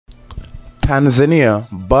Tanzania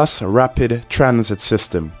Bus Rapid Transit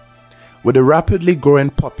System. With the rapidly growing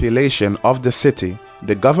population of the city,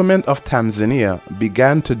 the government of Tanzania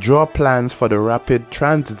began to draw plans for the rapid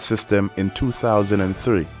transit system in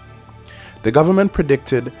 2003. The government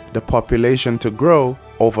predicted the population to grow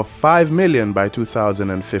over 5 million by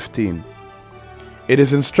 2015. It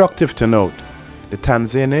is instructive to note the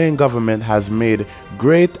Tanzanian government has made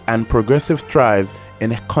great and progressive strides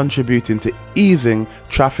in contributing to easing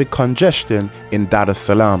traffic congestion in Dar es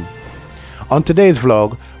Salaam. On today's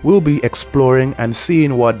vlog, we'll be exploring and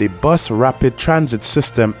seeing what the bus rapid transit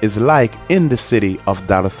system is like in the city of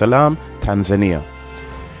Dar es Salaam, Tanzania.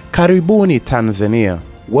 Karibuni Tanzania,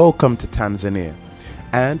 welcome to Tanzania.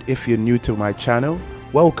 And if you're new to my channel,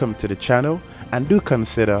 welcome to the channel, and do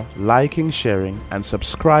consider liking, sharing and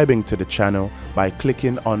subscribing to the channel by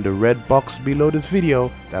clicking on the red box below this video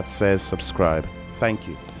that says subscribe. Thank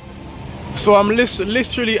you. So I'm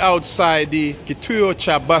literally outside the Kituo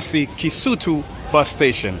cha Basi Kisutu bus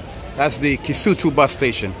station. That's the Kisutu bus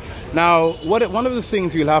station. Now, one of the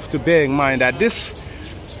things you'll have to bear in mind that this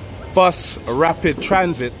bus rapid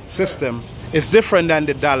transit system is different than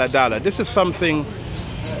the Dala Dala. This is something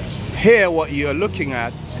here, what you're looking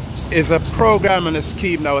at is a program and a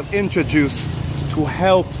scheme that was introduced to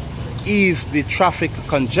help ease the traffic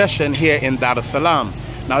congestion here in Dar es Salaam.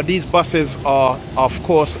 Now these buses are of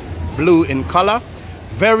course blue in color,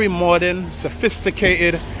 very modern,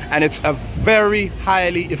 sophisticated, and it's a very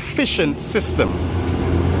highly efficient system.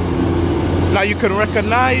 Now you can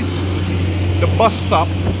recognize the bus stop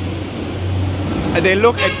and they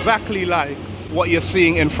look exactly like what you're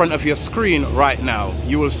seeing in front of your screen right now.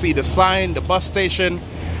 You will see the sign, the bus station,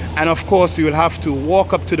 and of course you will have to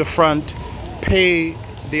walk up to the front, pay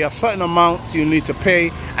the certain amount you need to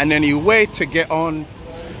pay, and then you wait to get on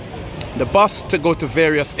the bus to go to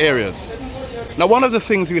various areas. Now one of the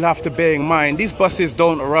things you'll have to bear in mind, these buses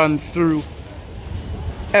don't run through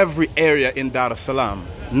every area in Dar es Salaam.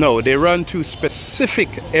 No, they run to specific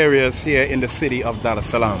areas here in the city of Dar es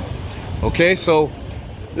Salaam. Okay, so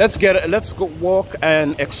let's go walk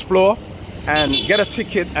and explore and get a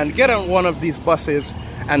ticket and get on one of these buses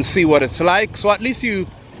and see what it's like, so at least you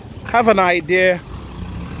have an idea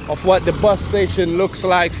of what the bus station looks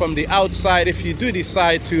like from the outside if you do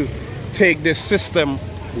decide to take this system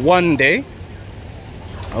one day.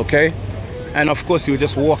 Okay, and of course you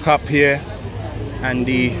just walk up here and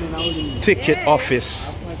the ticket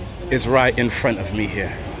office is right in front of me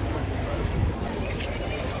here.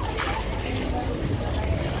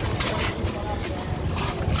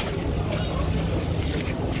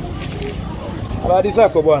 Habari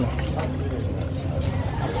zako bwana?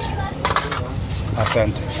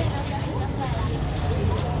 Asante.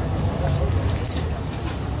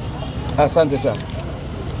 Asante sana.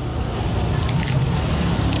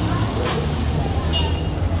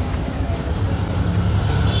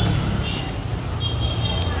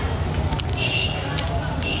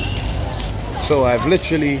 So I've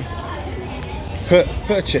literally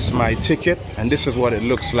purchased my ticket, and this is what it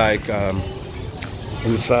looks like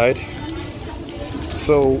inside.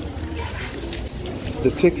 So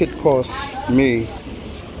the ticket costs me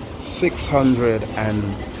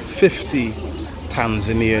 650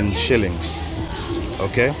 Tanzanian shillings.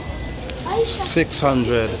 Okay,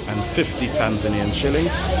 650 Tanzanian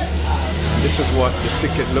shillings. And this is what the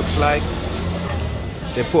ticket looks like.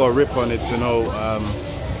 They put a rip on it to know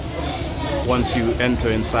once you enter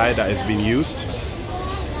inside that it's been used,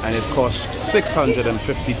 and it costs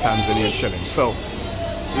 650 Tanzanian shillings. So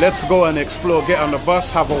let's go and explore, get on the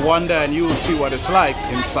bus, have a wander, and you will see what it's like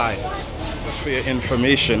inside. Just for your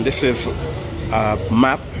information, this is a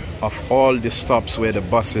map of all the stops where the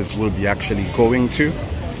buses will be actually going to.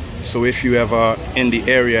 So if you ever in the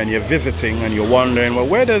area and you're visiting and you're wondering, well,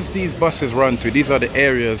 where does these buses run to? These are the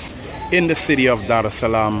areas in the city of Dar es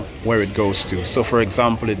Salaam where it goes to. So for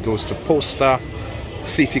example, it goes to Posta,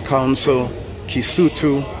 City Council,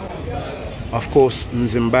 Kisutu, of course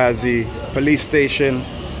Mzimbazi Police Station,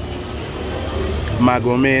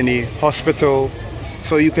 Magomeni Hospital.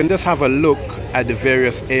 So you can just have a look at the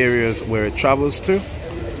various areas where it travels to,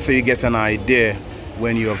 so you get an idea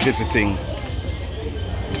when you are visiting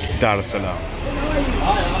Dar es Salaam.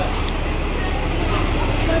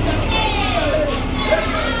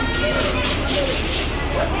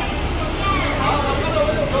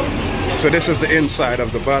 So this is the inside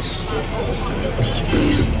of the bus. So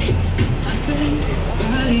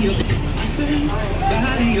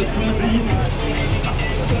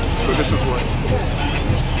this is what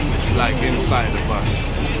it's like inside the bus.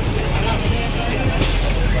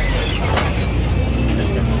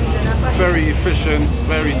 Very efficient,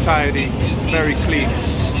 very tidy, very clean.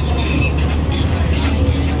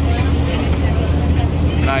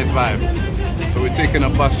 nice vibe. So we're taking a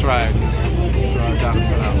bus ride down to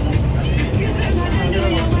Salaam.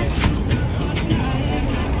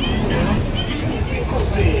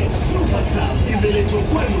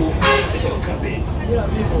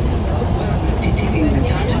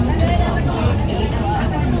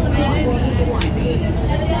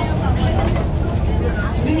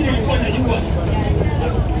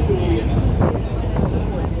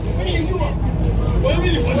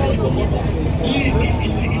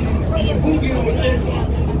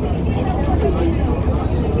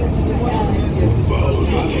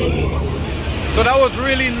 So that was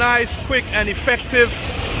really nice, quick and effective.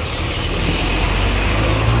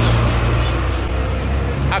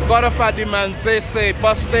 I got off at the Manzese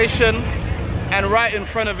bus station, and right in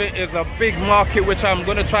front of it is a big market which I'm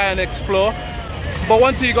going to try and explore. But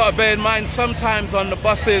one thing you got to bear in mind, sometimes on the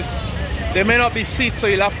buses there may not be seats, so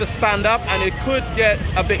you'll have to stand up, and it could get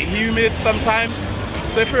a bit humid sometimes.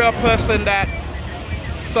 So if you're a person that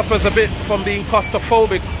suffers a bit from being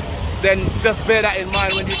claustrophobic, then just bear that in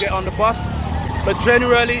mind when you get on the bus. But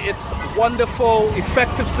generally it's wonderful,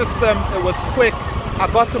 effective system. It was quick. I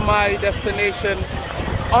got to my destination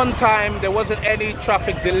on time. There wasn't any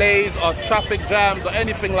traffic delays or traffic jams or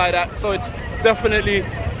anything like that. So it's definitely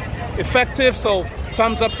effective. So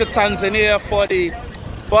thumbs up to Tanzania for the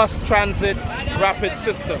bus transit rapid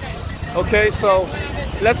system. Okay, so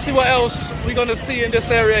let's see what else we're gonna see in this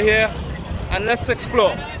area here, and let's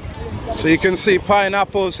explore. So you can see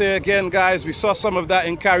pineapples here again, guys. We saw some of that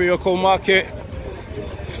in Kariakoo market.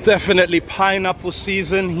 It's definitely pineapple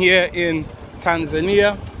season here in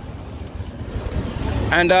Tanzania.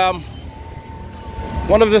 And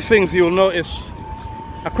one of the things you'll notice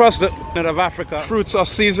across the continent of Africa, fruits are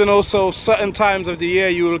seasonal, so certain times of the year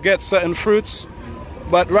you will get certain fruits.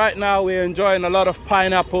 But right now we're enjoying a lot of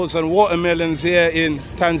pineapples and watermelons here in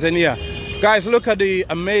Tanzania. Guys, look at the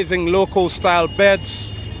amazing local style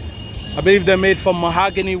beds. I believe they're made from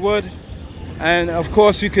mahogany wood. And of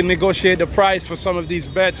course you can negotiate the price for some of these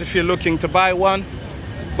beds if you're looking to buy one.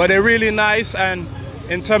 But they're really nice, and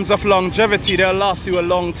in terms of longevity, they'll last you a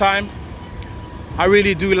long time. I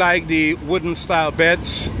really do like the wooden style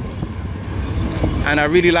beds, and I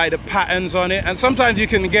really like the patterns on it. And sometimes you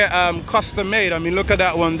can get custom made. I mean, look at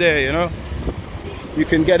that one there, you know. You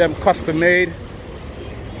can get them custom made.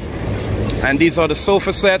 And these are the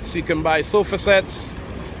sofa sets. You can buy sofa sets.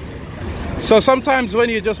 So sometimes when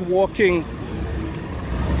you're just walking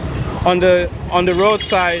on the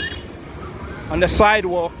roadside, on the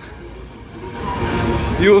sidewalk,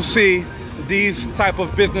 you'll see these type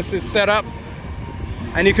of businesses set up,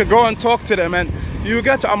 and you can go and talk to them, and you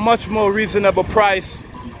get a much more reasonable price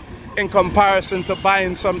in comparison to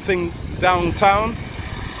buying something downtown.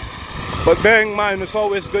 But bear in mind, it's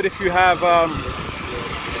always good if you have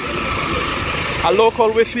a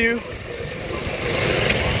local with you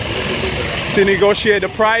to negotiate the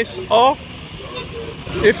price, or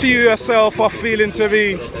if you yourself are feeling to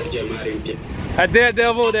be a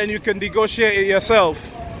daredevil, then you can negotiate it yourself.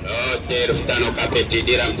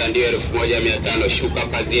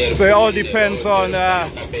 So it all depends on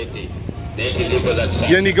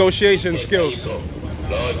your negotiation skills.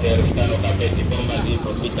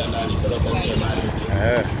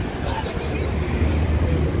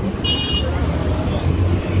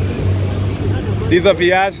 These are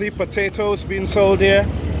viazi potatoes being sold here.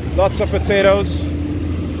 Lots of potatoes.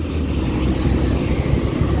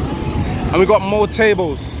 And we got more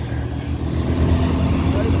tables.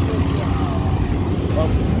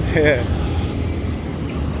 Yeah.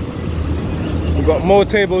 We got more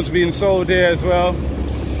tables being sold here as well.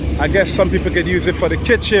 I guess some people could use it for the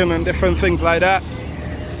kitchen and different things like that.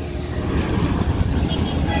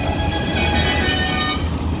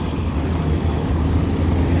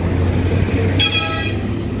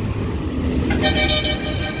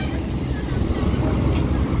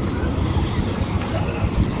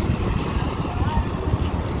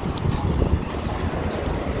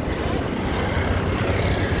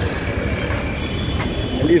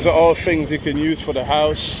 These are all things you can use for the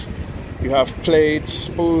house. You have plates,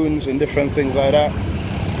 spoons, and different things like that.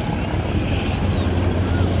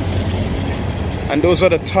 And those are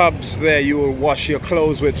the tubs there you will wash your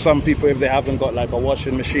clothes with, some people, if they haven't got like a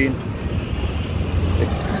washing machine.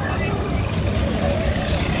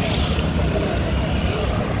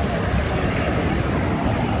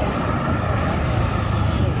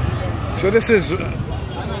 So this is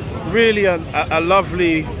really a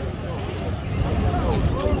lovely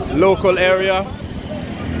local area,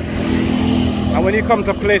 and when you come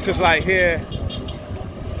to places like here,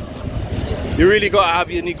 you really got to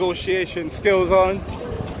have your negotiation skills on.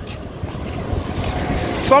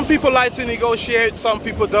 Some people like to negotiate, some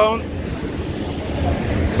people don't.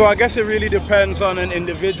 So I guess it really depends on an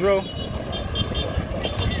individual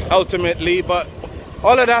ultimately, but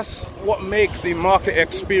all of that's what makes the market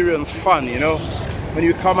experience fun, you know. When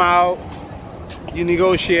you come out, you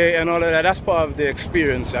negotiate and all of that, that's part of the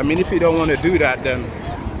experience. I mean, if you don't want to do that, then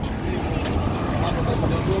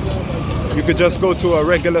you could just go to a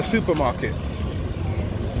regular supermarket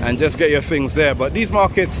and just get your things there. But these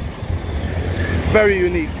markets, very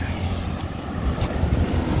unique.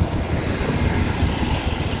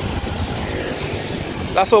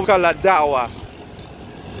 That's Duka La Dawa.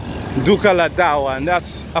 Duka La Dawa, and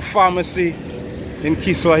that's a pharmacy in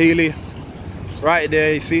Kiswahili. Right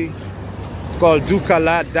there, you see? It's called Duka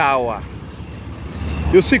La Dawa.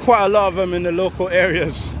 You'll see quite a lot of them in the local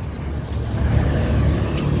areas.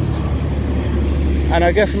 And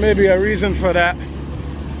I guess maybe a reason for that,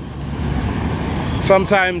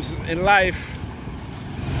 sometimes in life,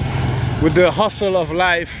 with the hustle of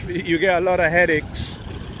life, you get a lot of headaches.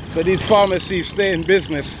 So these pharmacies stay in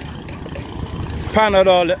business.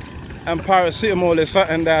 Panadol and paracetamol is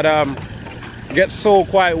something that gets sold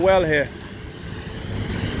quite well here.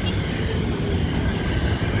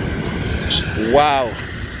 Wow.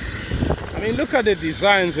 I mean, look at the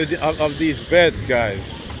designs of these beds,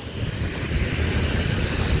 guys.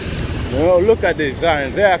 You know, look at the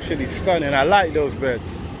designs. They're actually stunning. I like those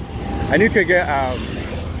beds. And you could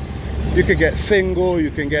get single,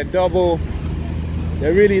 you can get double.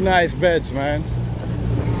 They're really nice beds, man.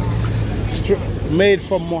 Made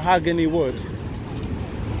from mahogany wood.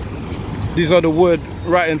 These are the wood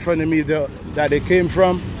right in front of me that they came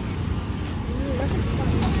from.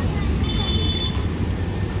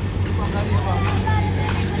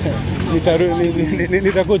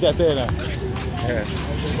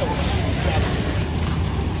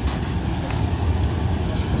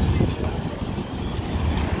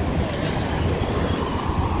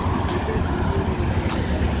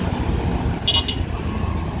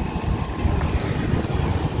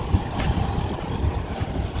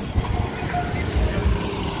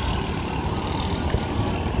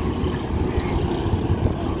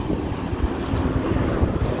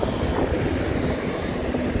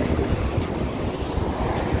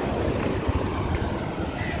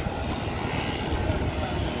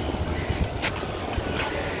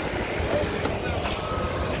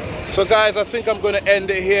 So guys, I think I'm going to end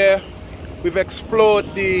it here. We've explored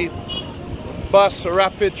the bus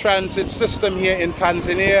rapid transit system here in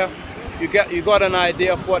Tanzania. You got an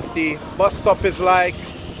idea of what the bus stop is like,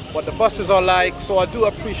 what the buses are like. So I do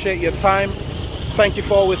appreciate your time. Thank you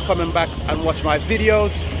for always coming back and watch my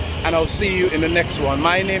videos, and I'll see you in the next one.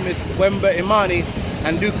 My name is Wemba Imani,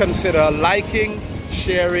 and do consider liking,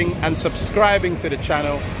 sharing and subscribing to the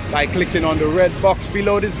channel by clicking on the red box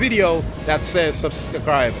below this video that says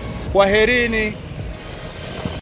subscribe. Kwaherini.